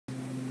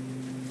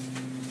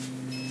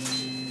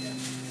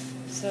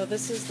So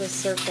this is the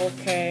Circle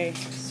K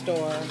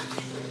store,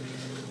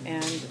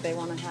 and they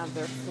want to have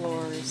their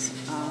floors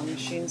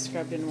machine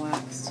scrubbed and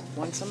waxed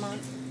once a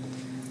month.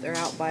 They're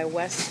out by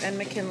West and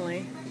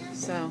McKinley,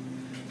 so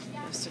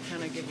just to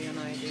kind of give you an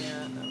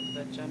idea of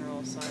the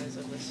general size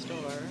of the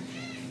store,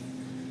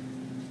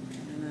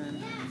 and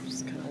then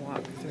just kind of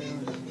walk through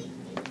and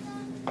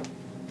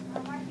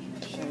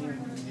show you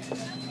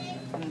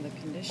kind of the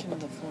condition of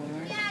the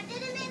floor.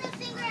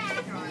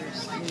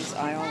 There's these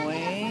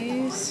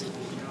aisleways.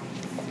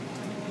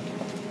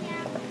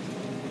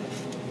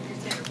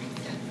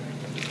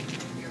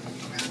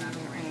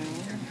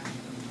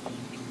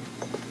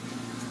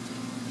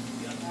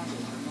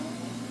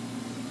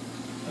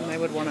 And they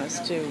would want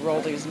us to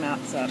roll these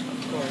mats up,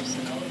 of course,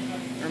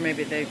 or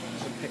maybe they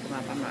would pick them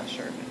up, I'm not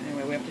sure. But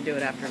anyway, we have to do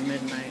it after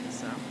midnight,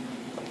 so.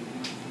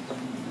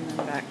 And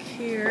then back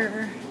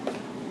here,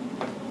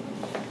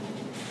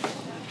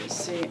 let's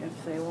see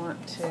if they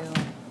want to.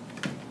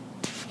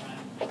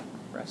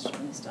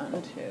 Restrooms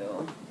done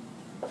too.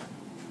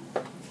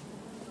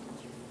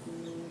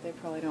 They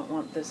probably don't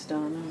want this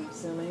done, I'm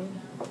assuming.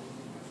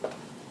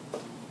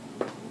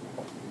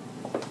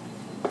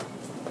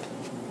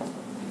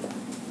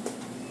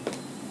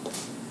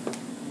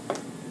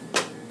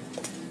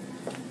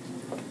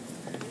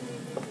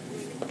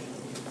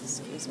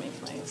 Excuse me,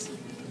 please.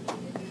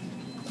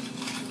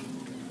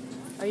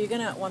 Are you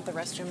gonna want the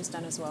restrooms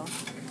done as well?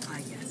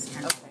 Yes.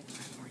 Okay.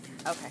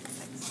 Okay,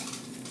 thanks.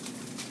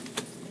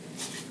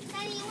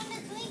 Daddy, you want the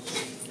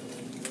Twinkie?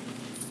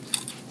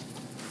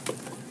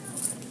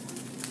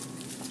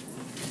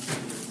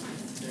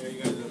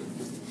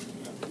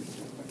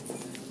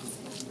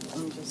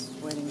 I'm just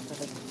waiting for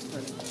her to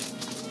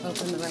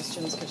open the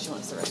restrooms because she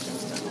wants the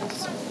restrooms done.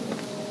 So.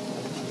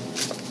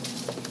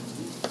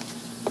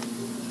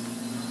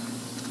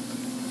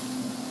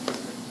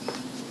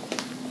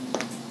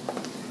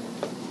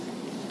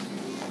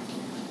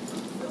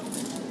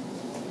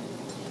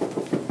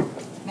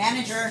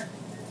 Manager.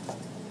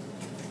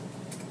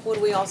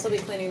 Would we also be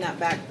cleaning that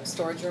back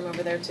storage room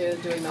over there too,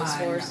 doing those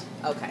floors?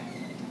 Okay.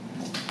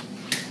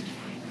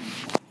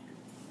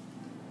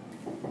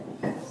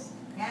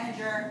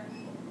 Manager.